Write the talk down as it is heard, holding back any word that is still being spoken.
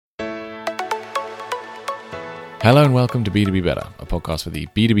Hello and welcome to B2B Better, a podcast for the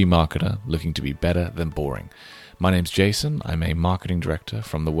B2B marketer looking to be better than boring. My name's Jason. I'm a marketing director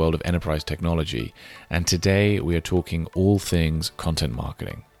from the world of enterprise technology, and today we are talking all things content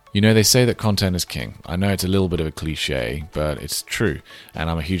marketing. You know, they say that content is king. I know it's a little bit of a cliche, but it's true, and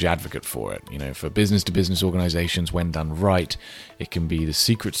I'm a huge advocate for it. You know, for business-to-business organizations, when done right, it can be the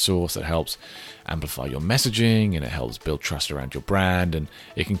secret sauce that helps amplify your messaging, and it helps build trust around your brand, and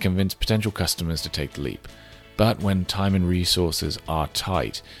it can convince potential customers to take the leap. But when time and resources are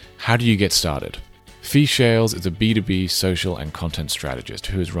tight, how do you get started? Fee Shales is a B2B social and content strategist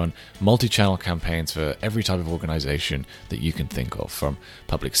who has run multi-channel campaigns for every type of organization that you can think of, from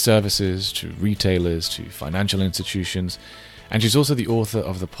public services to retailers to financial institutions. And she's also the author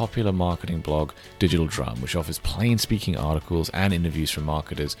of the popular marketing blog Digital Drum, which offers plain-speaking articles and interviews from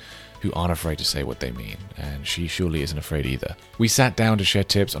marketers who aren't afraid to say what they mean, and she surely isn't afraid either. We sat down to share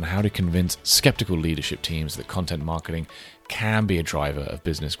tips on how to convince skeptical leadership teams that content marketing can be a driver of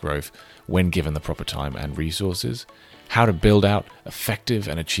business growth when given the proper time and resources, how to build out effective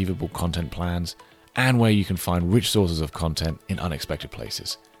and achievable content plans, and where you can find rich sources of content in unexpected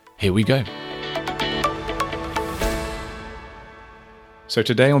places. Here we go. So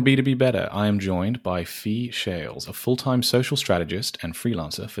today on B2B Better, I am joined by Fee Shales, a full-time social strategist and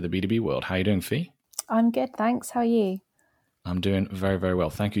freelancer for the B2B world. How are you doing, Fee? I'm good, thanks. How are you? I'm doing very, very well.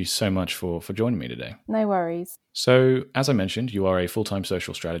 Thank you so much for joining me today. No worries. So, as I mentioned, you are a full-time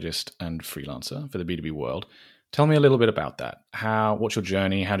social strategist and freelancer for the B2B world. Tell me a little bit about that. What's your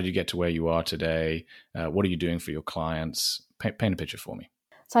journey? How did you get to where you are today? What are you doing for your clients? Paint a picture for me.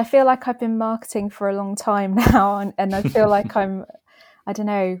 So I feel like I've been marketing for a long time now, and I feel like I'm, I don't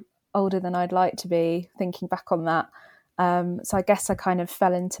know, older than I'd like to be, thinking back on that. So I guess I kind of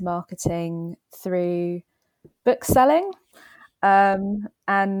fell into marketing through book selling.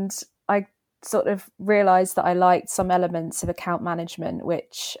 And I sort of realised that I liked some elements of account management,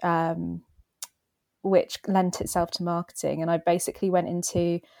 which lent itself to marketing. And I basically went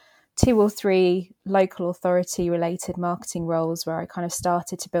into 2 or 3 local authority related marketing roles where I kind of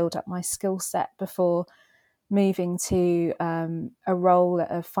started to build up my skill set before moving to a role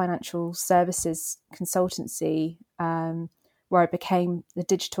at a financial services consultancy where I became the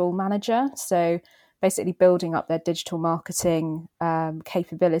digital manager. So basically building up their digital marketing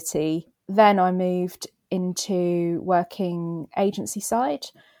capability. Then I moved into working agency side,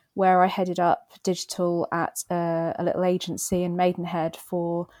 where I headed up digital at a little agency in Maidenhead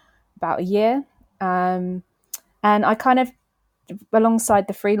for about a year. And I kind of, alongside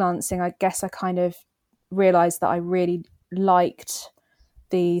the freelancing, I guess I kind of realised that I really liked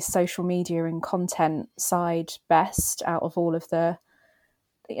the social media and content side best out of all of the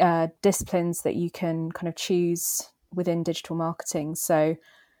disciplines that you can kind of choose within digital marketing. So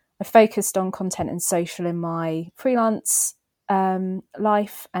I focused on content and social in my freelance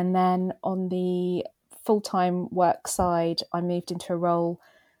life, and then on the full-time work side, I moved into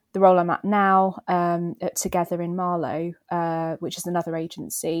the role I'm at now, at Together in Marlow, which is another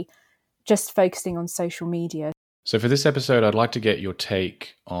agency, just focusing on social media. So for this episode, I'd like to get your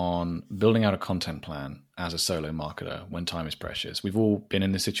take on building out a content plan as a solo marketer when time is precious. We've all been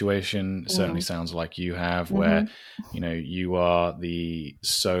in this situation. It certainly sounds like you have, where you are the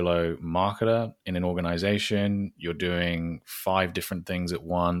solo marketer in an organization. You're doing 5 different things at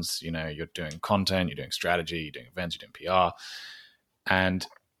once. You're doing content, you're doing strategy, you're doing events, you're doing PR. And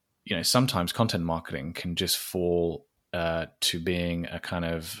sometimes content marketing can just fall to being a kind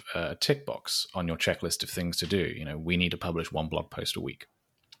of tick box on your checklist of things to do. We need to publish 1 blog post a week.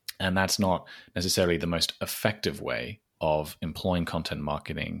 And that's not necessarily the most effective way of employing content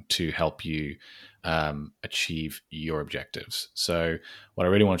marketing to help you achieve your objectives. So what I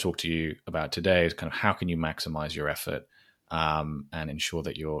really want to talk to you about today is kind of how can you maximize your effort and ensure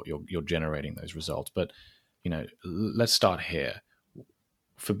that you're generating those results. But let's start here.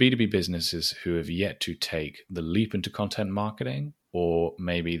 For B2B businesses who have yet to take the leap into content marketing, or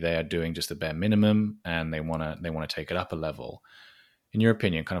maybe they are doing just the bare minimum and they want to take it up a level, in your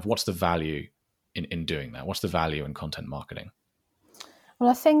opinion, kind of what's the value in doing that? What's the value in content marketing? Well,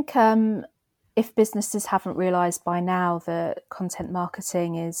 I think if businesses haven't realised by now that content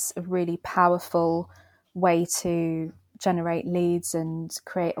marketing is a really powerful way to generate leads and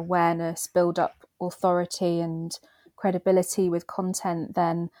create awareness, build up authority and credibility with content,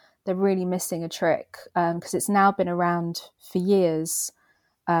 then they're really missing a trick, because it's now been around for years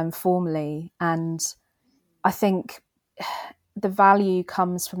formally. And I think the value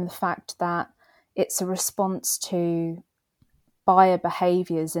comes from the fact that it's a response to buyer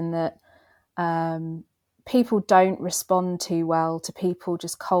behaviours, in that people don't respond too well to people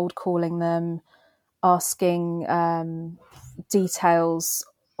just cold calling them, asking details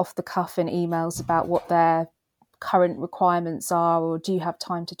off the cuff in emails about what their current requirements are, or do you have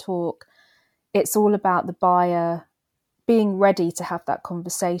time to talk? It's all about the buyer being ready to have that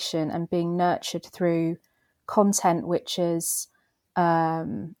conversation and being nurtured through content which is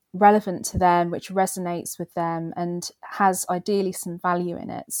relevant to them, which resonates with them and has ideally some value in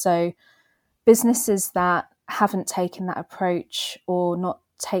it. So businesses that haven't taken that approach or not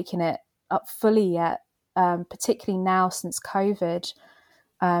taken it up fully yet, particularly now since COVID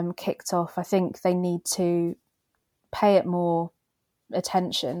kicked off, I think they need to pay it more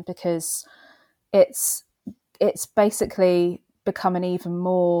attention, because it's basically become an even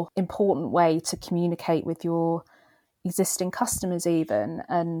more important way to communicate with your existing customers even,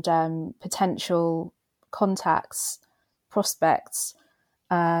 and potential contacts, prospects.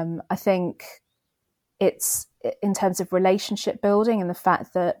 I think it's in terms of relationship building and the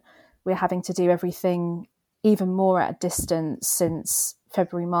fact that we're having to do everything even more at a distance since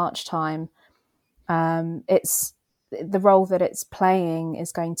February, March time. It's the role that it's playing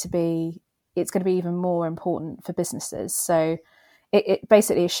is going to be even more important for businesses. So it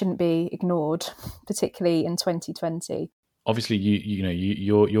basically shouldn't be ignored, particularly in 2020. Obviously,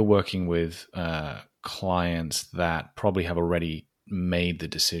 you're working with clients that probably have already made the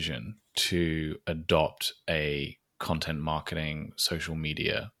decision to adopt a content marketing, social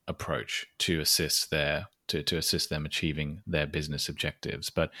media approach to assist to assist them achieving their business objectives.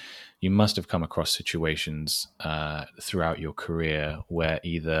 But you must have come across situations throughout your career where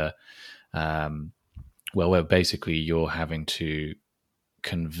either, where basically you're having to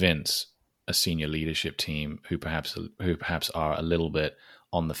convince a senior leadership team who perhaps are a little bit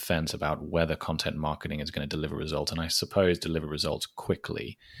on the fence about whether content marketing is going to deliver results, and I suppose deliver results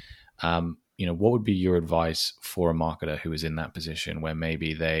quickly. What would be your advice for a marketer who is in that position where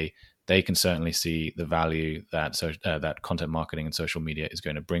maybe they can certainly see the value that that content marketing and social media is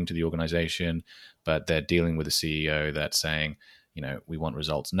going to bring to the organization, but they're dealing with a CEO that's saying, we want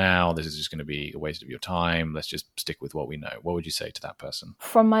results now. This is just going to be a waste of your time. Let's just stick with what we know. What would you say to that person?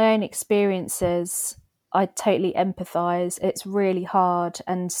 From my own experiences, I totally empathize. It's really hard.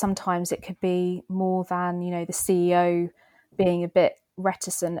 And sometimes it could be more than, the CEO being a bit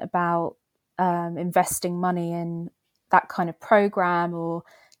reticent about investing money in that kind of program or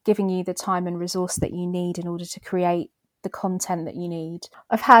giving you the time and resource that you need in order to create the content that you need.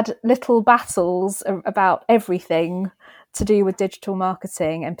 I've had little battles about everything to do with digital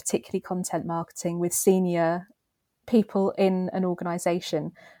marketing and particularly content marketing with senior people in an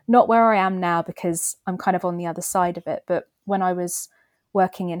organization. Not where I am now, because I'm kind of on the other side of it, but when I was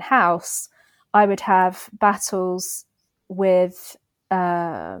working in-house, I would have battles with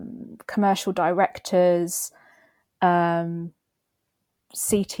commercial directors,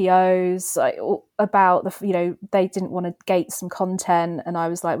 CTOs, about they didn't want to gate some content, and I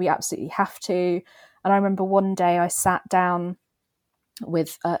was like, we absolutely have to. And I remember one day I sat down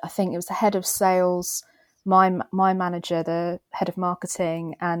with I think it was the head of sales, my manager, the head of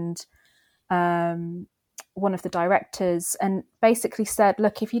marketing, and one of the directors, and basically said,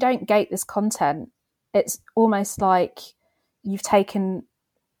 look, if you don't gate this content, it's almost like you've taken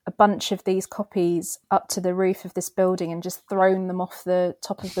a bunch of these copies up to the roof of this building and just thrown them off the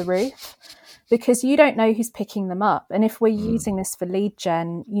top of the roof, because you don't know who's picking them up. And if we're using this for lead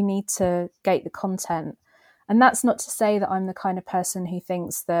gen, you need to gate the content. And that's not to say that I'm the kind of person who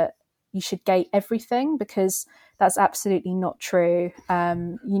thinks that you should gate everything, because that's absolutely not true.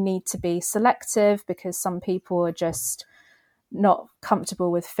 You need to be selective, because some people are just not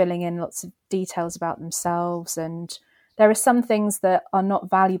comfortable with filling in lots of details about themselves, and there are some things that are not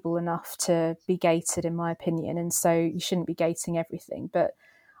valuable enough to be gated, in my opinion, and so you shouldn't be gating everything. But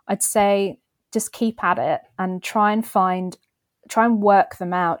I'd say just keep at it and try and work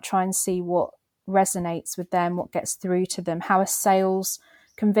them out, try and see what resonates with them, what gets through to them, how are sales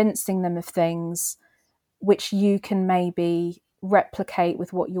convincing them of things which you can maybe replicate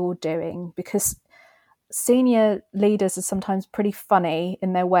with what you're doing, because senior leaders are sometimes pretty funny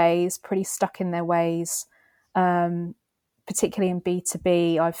in their ways, pretty stuck in their ways, particularly in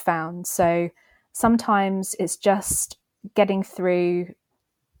B2B, I've found. So sometimes it's just getting through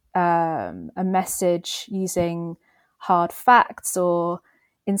a message using hard facts or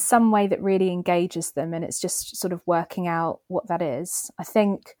in some way that really engages them, and it's just sort of working out what that is. I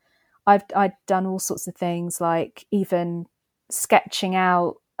think I've done all sorts of things, like even sketching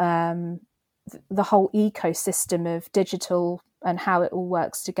out the whole ecosystem of digital and how it all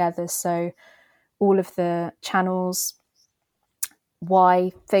works together. So all of the channels,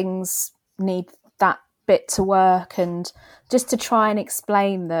 why things need that bit to work, and just to try and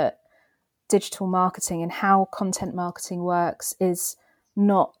explain that digital marketing and how content marketing works is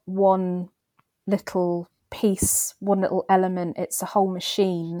not one little piece, one little element. It's a whole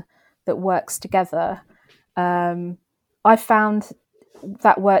machine that works together. I found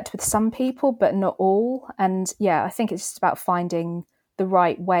that worked with some people, but not all. And yeah, I think it's just about finding the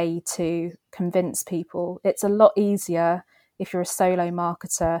right way to convince people. It's a lot easier if you're a solo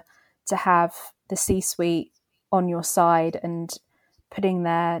marketer to have the C-suite on your side and putting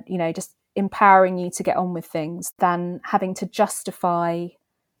their, just empowering you to get on with things than having to justify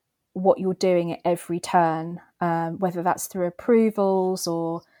what you're doing at every turn, whether that's through approvals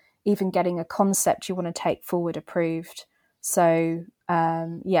or even getting a concept you want to take forward approved. So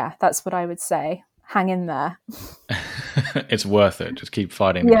yeah, that's what I would say. Hang in there. It's worth it. Just keep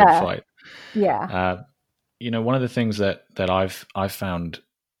fighting the good fight. Yeah. One of the things that I've found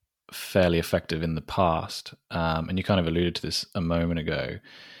fairly effective in the past, and you kind of alluded to this a moment ago,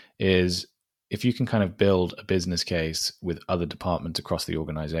 is if you can kind of build a business case with other departments across the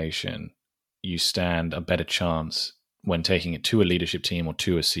organization, you stand a better chance when taking it to a leadership team or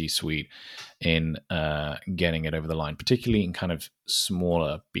to a C-suite in getting it over the line, particularly in kind of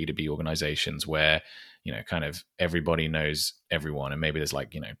smaller B2B organizations where, kind of everybody knows everyone, and maybe there's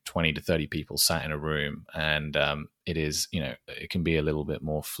 20 to 30 people sat in a room, and it is, it can be a little bit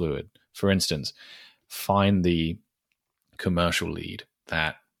more fluid. For instance, find the commercial lead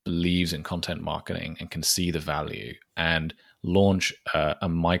that believes in content marketing and can see the value, and launch a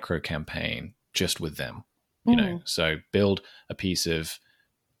micro campaign just with them. So build a piece of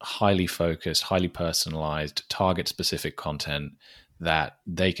highly focused, highly personalized, target specific content that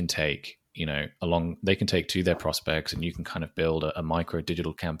they can take, they can take to their prospects, and you can kind of build a micro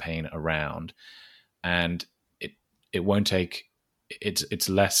digital campaign around, and it won't take, it's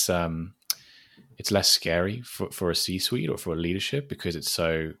less scary for a C-suite or for a leadership because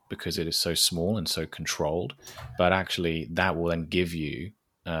it is so small and so controlled. But actually, that will then give you,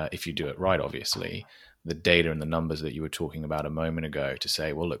 if you do it right, obviously, the data and the numbers that you were talking about a moment ago to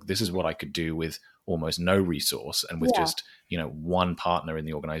say, well, look, this is what I could do with almost no resource and with just one partner in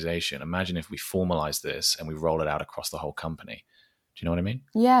the organization. Imagine if we formalize this and we roll it out across the whole company. Do you know what I mean?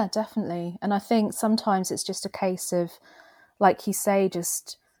 Yeah, definitely. And I think sometimes it's just a case of, like you say,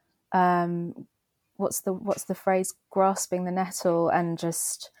 just what's the phrase, grasping the nettle and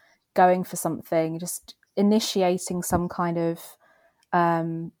just going for something, just initiating some kind of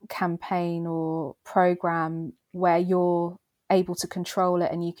campaign or program where you're able to control it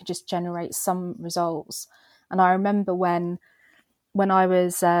and you can just generate some results. And I remember when I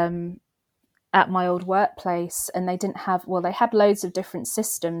was at my old workplace, and they had loads of different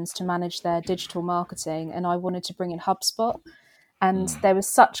systems to manage their digital marketing, and I wanted to bring in HubSpot, and there was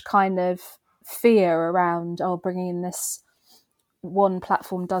such kind of fear around bringing in this one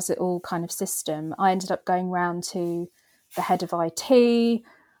platform does it all kind of system. I ended up going round to the head of IT,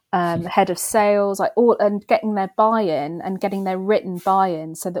 the head of sales, and getting their buy-in and getting their written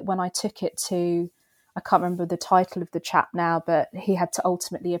buy-in, so that when I took it to, I can't remember the title of the chap now, but he had to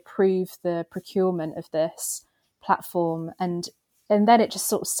ultimately approve the procurement of this platform, and then it just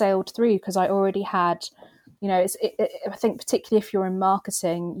sort of sailed through because I already had, I think particularly if you're in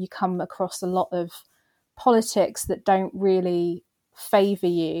marketing, you come across a lot of politics that don't really favour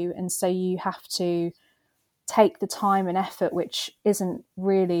you, and so you have to take the time and effort, which isn't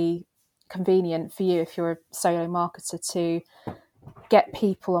really convenient for you if you're a solo marketer, to get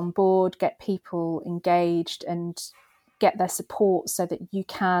people on board, get people engaged, and get their support so that you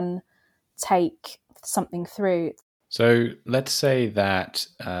can take something through. So let's say that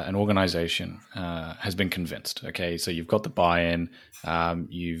an organization has been convinced. Okay, so you've got the buy-in,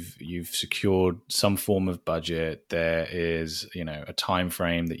 you've secured some form of budget. There is, a time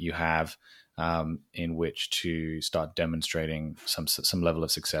frame that you have in which to start demonstrating some level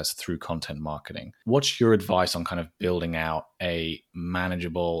of success through content marketing. What's your advice on kind of building out a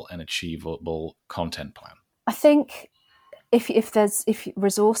manageable and achievable content plan? I think if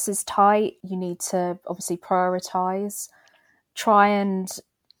resources tight, you need to obviously prioritize, try and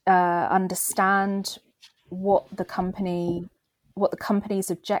understand what the company's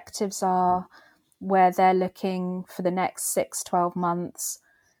objectives are, where they're looking for the next 6-12 months,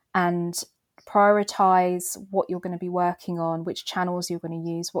 and prioritize what you're going to be working on, which channels you're going to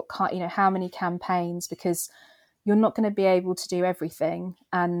use, what kind, how many campaigns, because you're not going to be able to do everything,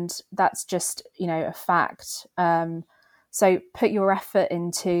 and that's just a fact. So put your effort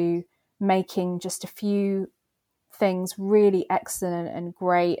into making just a few things really excellent and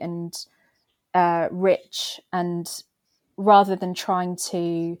great and rich, and rather than trying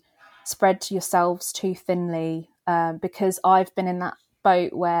to spread yourselves too thinly, because I've been in that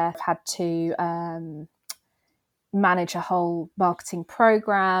boat where I've had to manage a whole marketing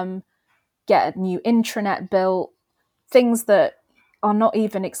program, get a new intranet built, things that are not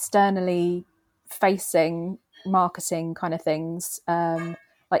even externally facing marketing kind of things,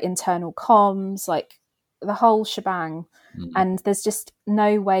 like internal comms, like the whole shebang. And there's just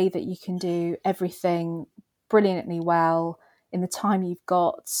no way that you can do everything brilliantly well in the time you've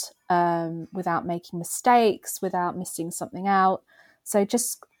got, without making mistakes, without missing something out. So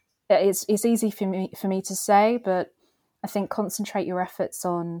just it's easy for me to say, but I think concentrate your efforts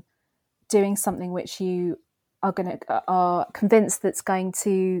on doing something which you are convinced that's going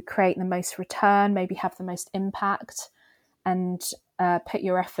to create the most return, maybe have the most impact, and put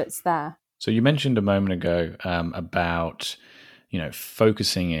your efforts there. So you mentioned a moment ago about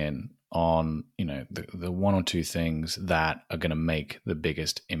focusing in on the one or two things that are going to make the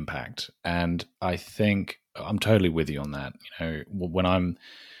biggest impact, and I think I'm totally with you on that. When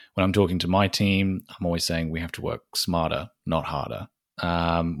I'm talking to my team, I'm always saying we have to work smarter, not harder.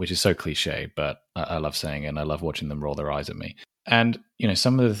 Which is so cliche, but I love saying it, and I love watching them roll their eyes at me. And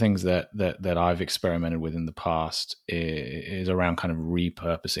some of the things that I've experimented with in the past is around kind of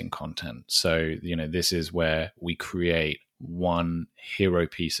repurposing content. So this is where we create one hero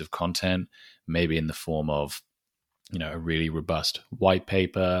piece of content, maybe in the form of a really robust white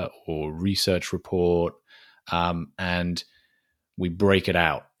paper or research report, and we break it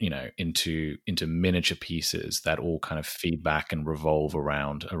out, into miniature pieces that all kind of feed back and revolve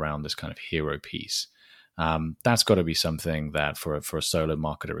around this kind of hero piece. That's got to be something that for a solo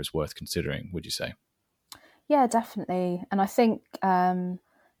marketer is worth considering, would you say? Yeah, definitely. And I think there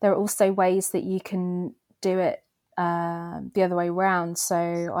are also ways that you can do it the other way around. So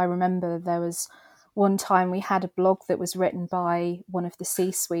I remember there was one time we had a blog that was written by one of the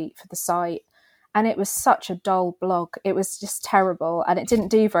C-suite for the site, and it was such a dull blog. It was just terrible, and it didn't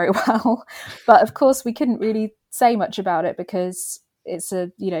do very well. But of course, we couldn't really say much about it because it's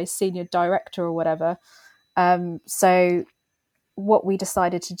a senior director or whatever. So what we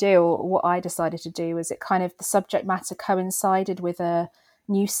decided to do, or what I decided to do, was it kind of the subject matter coincided with a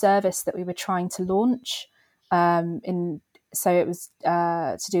new service that we were trying to launch. So it was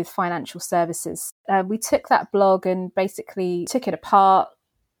to do with financial services. We took that blog and basically took it apart,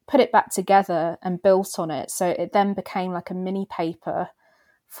 put it back together and built on it. So it then became like a mini paper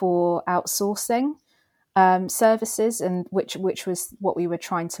for outsourcing services, and which was what we were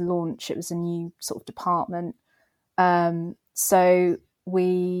trying to launch. It was a new sort of department. So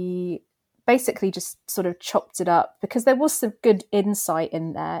we basically just sort of chopped it up because there was some good insight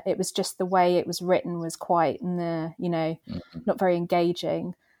in there. It was just the way it was written was quite, not very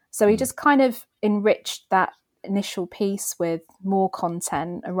engaging. So we just kind of enriched that initial piece with more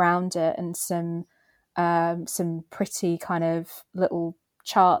content around it and some pretty kind of little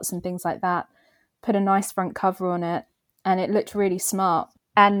charts and things like that. Put a nice front cover on it, and it looked really smart.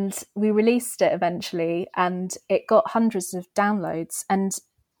 And we released it eventually, and it got hundreds of downloads. And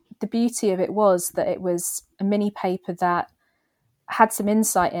the beauty of it was that it was a mini paper that had some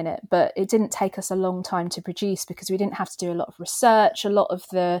insight in it, but it didn't take us a long time to produce because we didn't have to do a lot of research. A lot of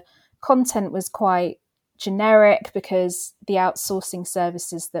the content was quite generic because the outsourcing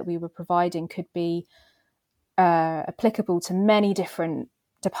services that we were providing could be applicable to many different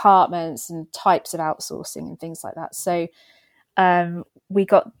departments and types of outsourcing and things like that. So we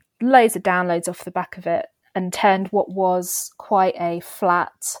got loads of downloads off the back of it and turned what was quite a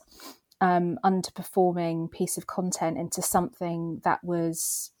flat, underperforming piece of content into something that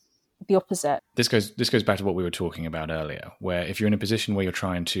was the opposite. This goes back to what we were talking about earlier, where if you're in a position where you're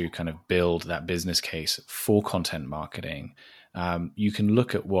trying to kind of build that business case for content marketing, you can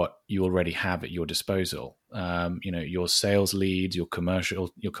look at what you already have at your disposal. Your sales leads, your commercial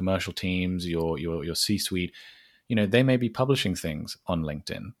teams, your C-suite. They may be publishing things on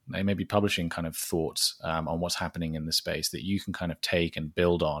LinkedIn. They may be publishing kind of thoughts on what's happening in the space that you can kind of take and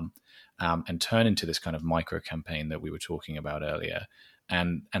build on and turn into this kind of micro campaign that we were talking about earlier.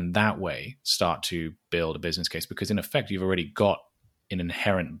 And that way start to build a business case, because in effect, you've already got an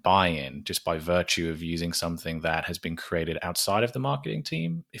inherent buy-in just by virtue of using something that has been created outside of the marketing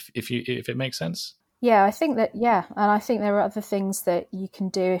team, if it makes sense. Yeah, I think that, and I think there are other things that you can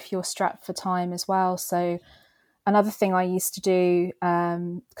do if you're strapped for time as well. So another thing I used to do,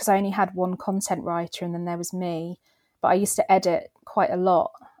 because I only had one content writer and then there was me, but I used to edit quite a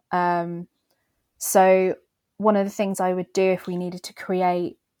lot. So one of the things I would do if we needed to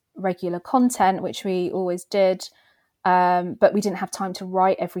create regular content, which we always did, but we didn't have time to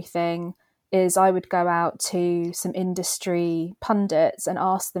write everything, is I would go out to some industry pundits and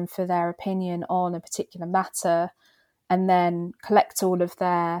ask them for their opinion on a particular matter. and then collect all of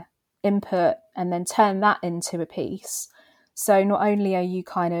their input and then turn that into a piece. So not only are you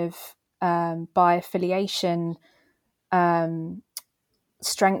kind of by affiliation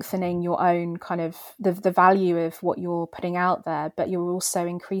strengthening your own kind of the value of what you're putting out there, but you're also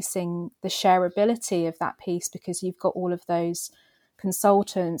increasing the shareability of that piece because you've got all of those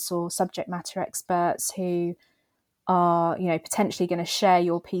consultants or subject matter experts who are, you know, potentially going to share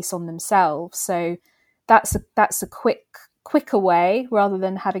your piece on themselves. So that's a quicker way, rather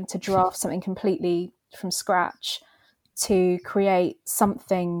than having to draft something completely from scratch, to create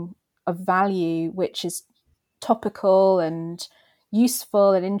something of value which is topical and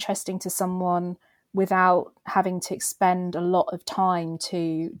useful and interesting to someone without having to expend a lot of time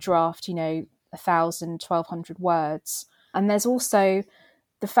to draft, you know, 1,000, 1,200 words. And there's also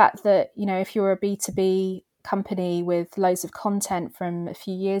the fact that, you know, if you're a B2B company with loads of content from a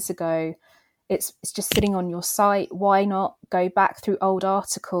few years ago, it's just sitting on your site. Why not go back through old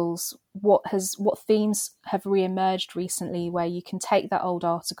articles? What themes have re-emerged recently where you can take that old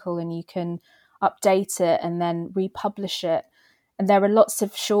article and you can update it and then republish it? And there are lots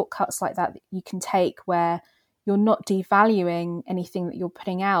of shortcuts like that you can take where you're not devaluing anything that you're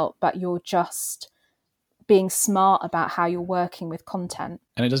putting out, but you're just being smart about how you're working with content.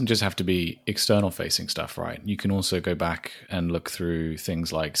 And it doesn't just have to be external facing stuff, right? You can also go back and look through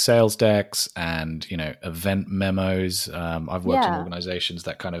things like sales decks and, you know, event memos. I've worked in organizations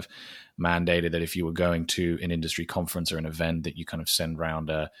that kind of mandated that if you were going to an industry conference or an event, that you kind of send around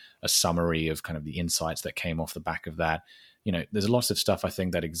a summary of kind of the insights that came off the back of that. You know, there's lots of stuff I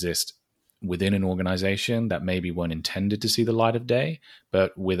think that exists within an organization that maybe weren't intended to see the light of day,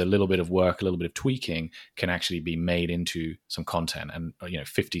 but with a little bit of work, a little bit of tweaking, can actually be made into some content. And, you know,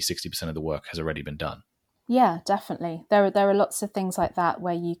 50-60% of the work has already been done. Yeah, definitely. There are lots of things like that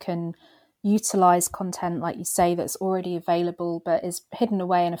where you can utilize content, like you say, that's already available but is hidden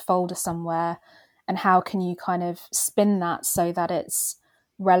away in a folder somewhere. And how can you kind of spin that so that it's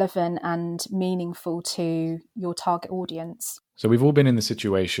relevant and meaningful to your target audience? So we've all been in the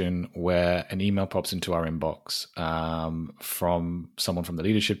situation where an email pops into our inbox from someone from the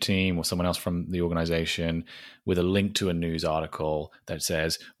leadership team or someone else from the organization with a link to a news article that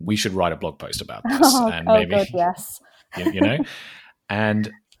says, we should write a blog post about this. God, yes. you know,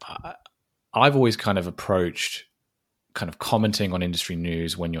 and I've always kind of approached kind of commenting on industry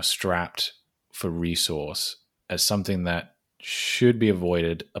news when you're strapped for resource as something that should be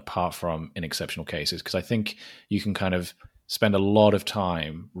avoided apart from in exceptional cases, because I think you can kind of spend a lot of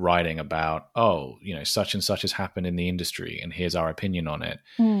time writing about, oh, you know, such and such has happened in the industry and here's our opinion on it.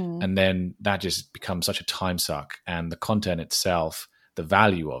 And then that just becomes such a time suck, and the content itself, the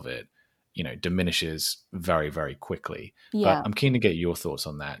value of it, you know, diminishes very, very quickly. Yeah. But I'm keen to get your thoughts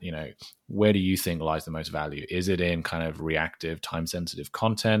on that. You know, where do you think lies the most value? Is it in kind of reactive, time-sensitive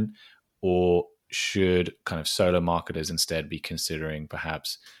content, or should kind of solo marketers instead be considering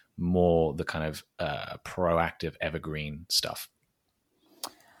perhaps more the kind of proactive evergreen stuff?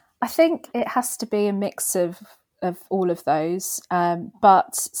 I think it has to be a mix of all of those.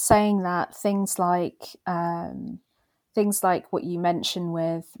 But saying that, things like what you mentioned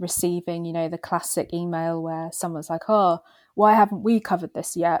with receiving, you know, the classic email where someone's like, oh, why haven't we covered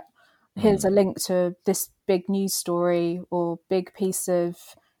this yet? Here's a link to this big news story or big piece of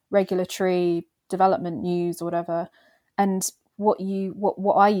regulatory development news or whatever. And what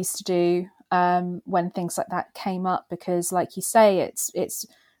I used to do when things like that came up, because like you say, it's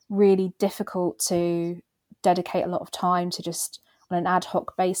really difficult to dedicate a lot of time to just on an ad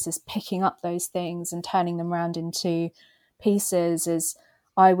hoc basis picking up those things and turning them around into pieces, is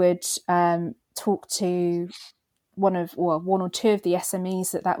I would talk to one or two of the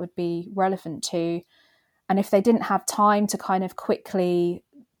SMEs that would be relevant to, and if they didn't have time to kind of quickly,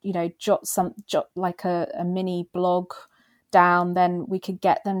 you know, jot like a mini blog down, then we could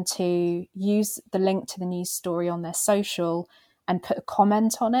get them to use the link to the news story on their social and put a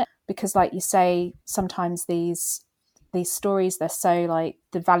comment on it. Because like you say, sometimes these stories, they're so like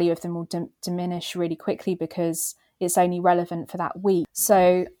the value of them will diminish really quickly because it's only relevant for that week.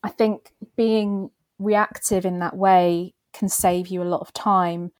 So I think being reactive in that way can save you a lot of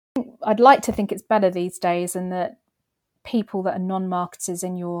time. I'd like to think it's better these days, and that people that are non-marketers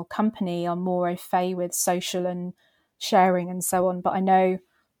in your company are more au fait with social and sharing and so on. But I know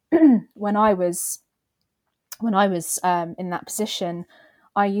when I was in that position,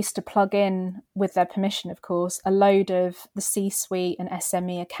 I used to plug in, with their permission, of course, a load of the C-suite and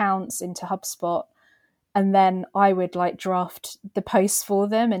SME accounts into HubSpot. And then I would like draft the posts for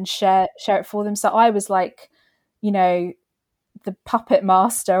them and share it for them. So I was like, you know, the puppet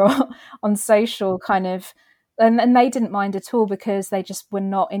master on social, kind of And they didn't mind at all because they just were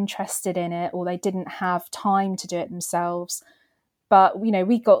not interested in it, or they didn't have time to do it themselves. But,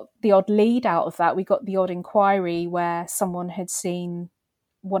 we got the odd lead out of that. We got the odd inquiry where someone had seen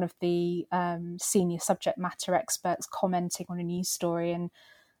one of the senior subject matter experts commenting on a news story and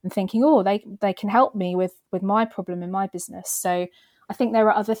thinking, oh, they can help me with my problem in my business. So I think there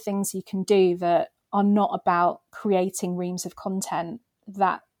are other things you can do that are not about creating reams of content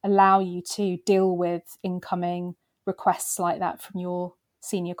that allow you to deal with incoming requests like that from your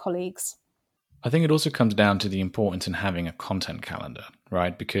senior colleagues. I think it also comes down to the importance in having a content calendar,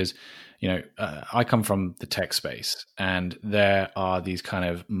 right? Because, I come from the tech space, and there are these kind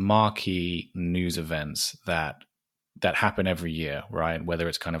of marquee news events that happen every year, right? Whether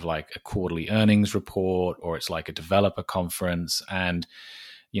it's kind of like a quarterly earnings report or it's like a developer conference. And,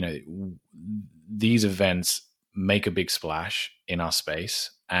 these events make a big splash in our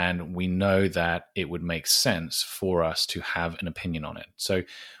space. And we know that it would make sense for us to have an opinion on it. So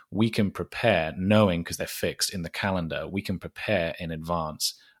we can prepare, knowing, because they're fixed in the calendar, we can prepare in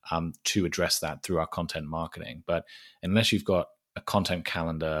advance to address that through our content marketing. But unless you've got a content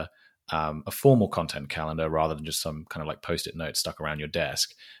calendar, a formal content calendar, rather than just some kind of like post-it notes stuck around your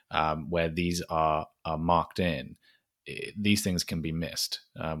desk, where these are marked in, these things can be missed,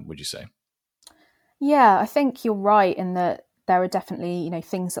 would you say? Yeah, I think you're right in that there are definitely,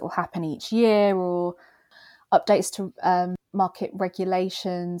 things that will happen each year, or updates to market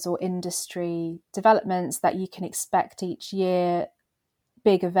regulations or industry developments that you can expect each year,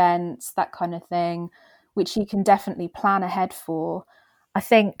 big events, that kind of thing, which you can definitely plan ahead for. I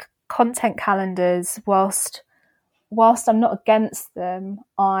think content calendars, whilst I'm not against them,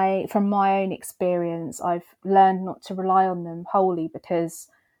 from my own experience, I've learned not to rely on them wholly, because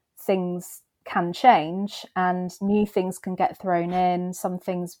things can change and new things can get thrown in. Some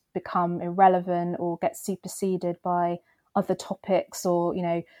things become irrelevant or get superseded by other topics, or,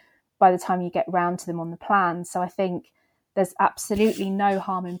 by the time you get round to them on the plan. So I think there's absolutely no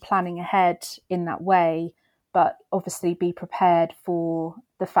harm in planning ahead in that way, but obviously be prepared for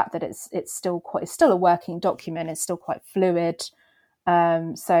the fact that it's still a working document. It's still quite fluid.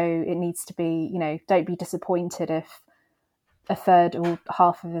 So it needs to be, don't be disappointed if a third or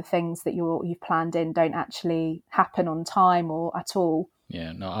half of the things that you've planned in don't actually happen on time or at all.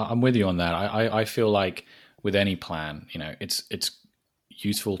 Yeah, no, I'm with you on that. I feel like with any plan, it's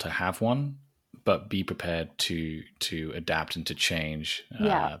useful to have one, but be prepared to adapt and to change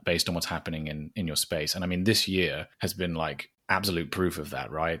based on what's happening in your space. And I mean, this year has been like absolute proof of that,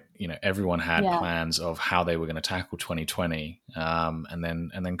 right? Everyone had plans of how they were going to tackle 2020, and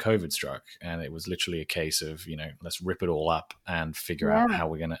then COVID struck, and it was literally a case of let's rip it all up and figure out how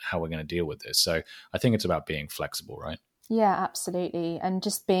we're gonna deal with this. So I think it's about being flexible, right? Yeah, absolutely, and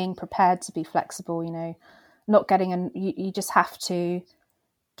just being prepared to be flexible. Not getting you just have to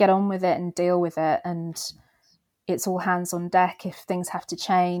get on with it and deal with it, and it's all hands on deck if things have to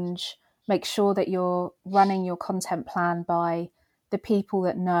change. Make sure that you're running your content plan by the people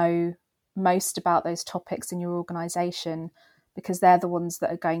that know most about those topics in your organization, because they're the ones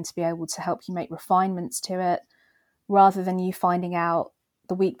that are going to be able to help you make refinements to it, rather than you finding out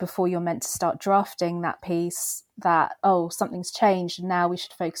the week before you're meant to start drafting that piece that, oh, something's changed and now we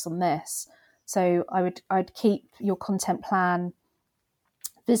should focus on this. So I'd keep your content plan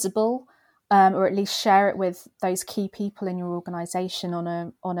visible, or at least share it with those key people in your organization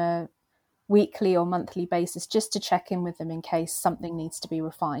on a weekly or monthly basis, just to check in with them in case something needs to be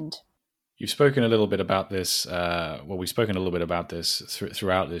refined. You've spoken a little bit about this. We've spoken a little bit about this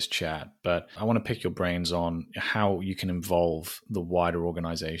throughout this chat, but I want to pick your brains on how you can involve the wider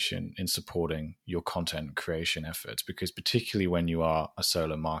organization in supporting your content creation efforts, because particularly when you are a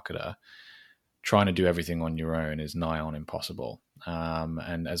solo marketer, trying to do everything on your own is nigh on impossible.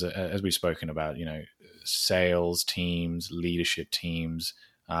 And as we've spoken about, sales teams, leadership teams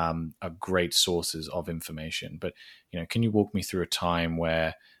are great sources of information. But can you walk me through a time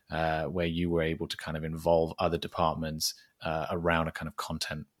where you were able to kind of involve other departments around a kind of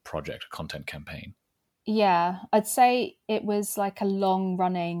content project, a content campaign? Yeah, I'd say it was like a long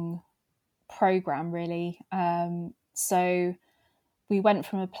running program, really. So we went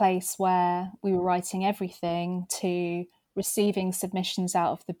from a place where we were writing everything to receiving submissions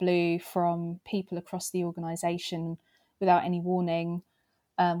out of the blue from people across the organisation without any warning,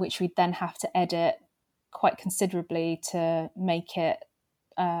 which we'd then have to edit quite considerably to make it,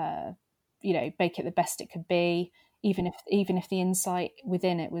 make it the best it could be, even if the insight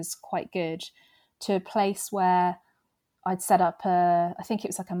within it was quite good, to a place where I'd set up I think it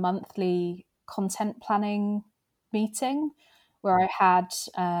was like a monthly content planning meeting, where I had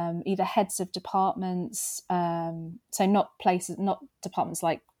either heads of departments, so not departments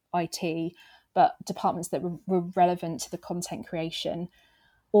like IT, but departments that were relevant to the content creation,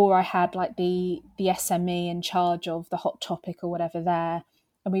 or I had like the SME in charge of the hot topic or whatever there,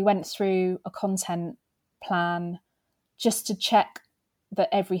 and we went through a content plan just to check that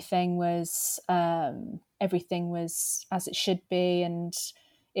everything was as it should be, and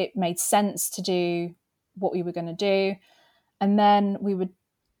it made sense to do what we were going to do. And then we would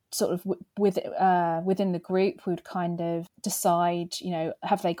sort of within the group, we would kind of decide,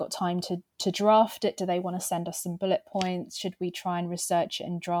 have they got time to draft it? Do they want to send us some bullet points? Should we try and research it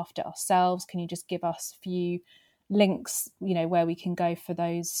and draft it ourselves? Can you just give us a few links, where we can go for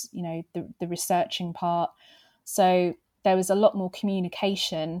those, the researching part? So there was a lot more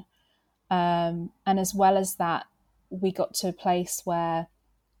communication. And as well as that, we got to a place where,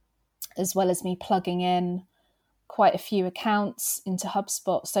 as well as me plugging in quite a few accounts into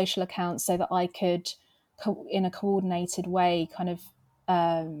HubSpot, social accounts, so that I could, in a coordinated way, kind of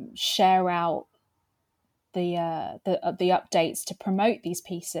share out the updates to promote these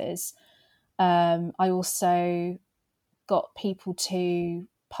pieces. I also got people to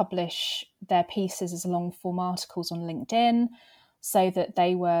publish their pieces as long form articles on LinkedIn, so that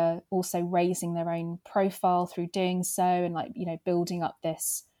they were also raising their own profile through doing so, and building up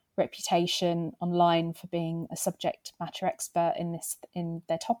this reputation online for being a subject matter expert in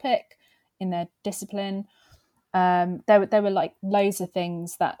their topic, in their discipline. There were like loads of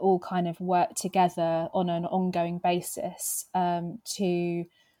things that all kind of work together on an ongoing basis to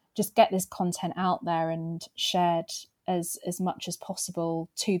just get this content out there and shared as much as possible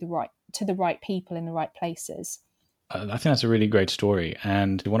to the right people in the right places. I think that's a really great story.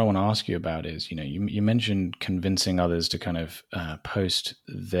 And what I want to ask you about is, you mentioned convincing others to kind of post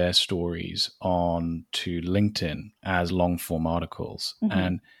their stories on to LinkedIn as long form articles. Mm-hmm.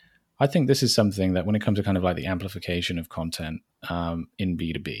 And I think this is something that when it comes to kind of like the amplification of content in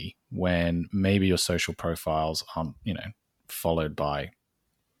B2B, when maybe your social profiles aren't, followed by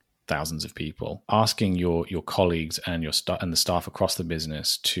thousands of people, asking your colleagues and and the staff across the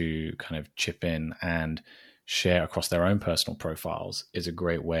business to kind of chip in and share across their own personal profiles is a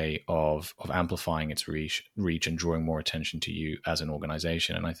great way of amplifying its reach and drawing more attention to you as an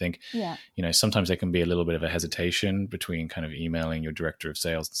organization. And I think, sometimes there can be a little bit of a hesitation between kind of emailing your director of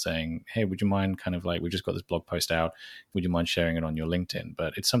sales and saying, hey, would you mind kind of like, we just got this blog post out, would you mind sharing it on your LinkedIn?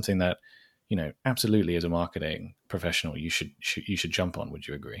 But it's something that, absolutely as a marketing professional, you should jump on. Would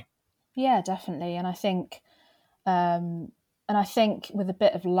you agree? Yeah, definitely. And I think, with a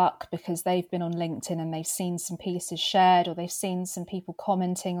bit of luck, because they've been on LinkedIn and they've seen some pieces shared, or they've seen some people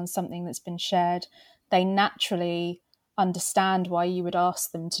commenting on something that's been shared, they naturally understand why you would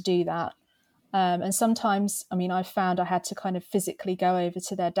ask them to do that. And sometimes, I've found I had to kind of physically go over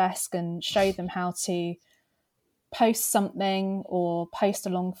to their desk and show them how to post something or post a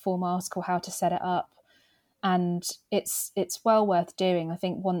long form article, how to set it up. And it's well worth doing. I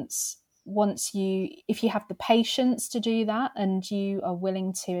think if you have the patience to do that, and you are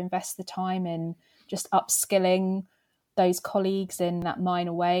willing to invest the time in just upskilling those colleagues in that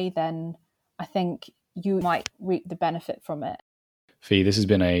minor way, then I think you might reap the benefit from it. Fee, this has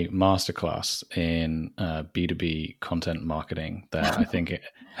been a masterclass in B2B content marketing that I think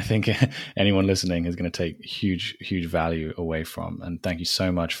anyone listening is going to take huge value away from. And thank you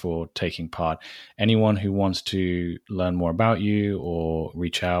so much for taking part. Anyone who wants to learn more about you or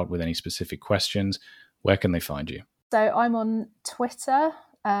reach out with any specific questions, where can they find you? So I'm on Twitter.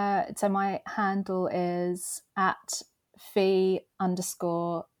 So my handle is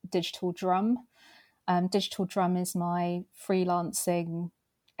 @Fee_digitaldrum. Digital Drum is my freelancing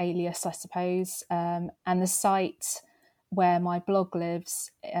alias, I suppose. And the site where my blog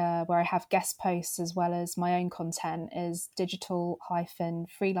lives, where I have guest posts as well as my own content, is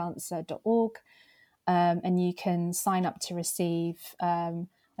digital-freelancer.org. And you can sign up to receive, I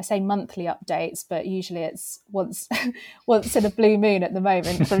say monthly updates, but usually it's once in a blue moon at the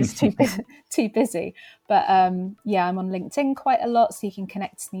moment because it's too busy. But I'm on LinkedIn quite a lot, so you can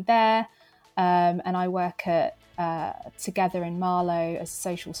connect to me there. And I work at Together in Marlow as a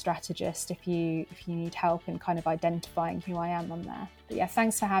social strategist if you need help in kind of identifying who I am on there. But yeah,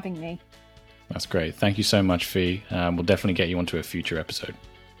 thanks for having me. That's great. Thank you so much, Fee. We'll definitely get you onto a future episode.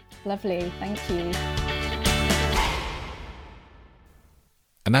 Lovely. Thank you.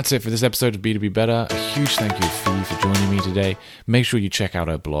 And that's it for this episode of B2B Better. A huge thank you to Fee for joining me today. Make sure you check out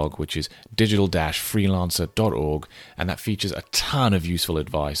her blog, which is digital-freelancer.org, and that features a ton of useful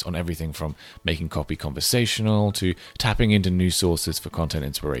advice on everything from making copy conversational to tapping into new sources for content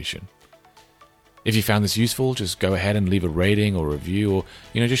inspiration. If you found this useful, just go ahead and leave a rating or review, or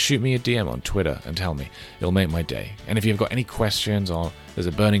just shoot me a DM on Twitter and tell me. It'll make my day. And if you've got any questions or there's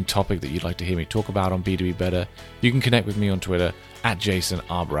a burning topic that you'd like to hear me talk about on B2B Better, you can connect with me on Twitter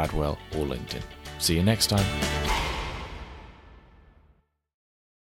 @JasonRBradwell or LinkedIn. See you next time.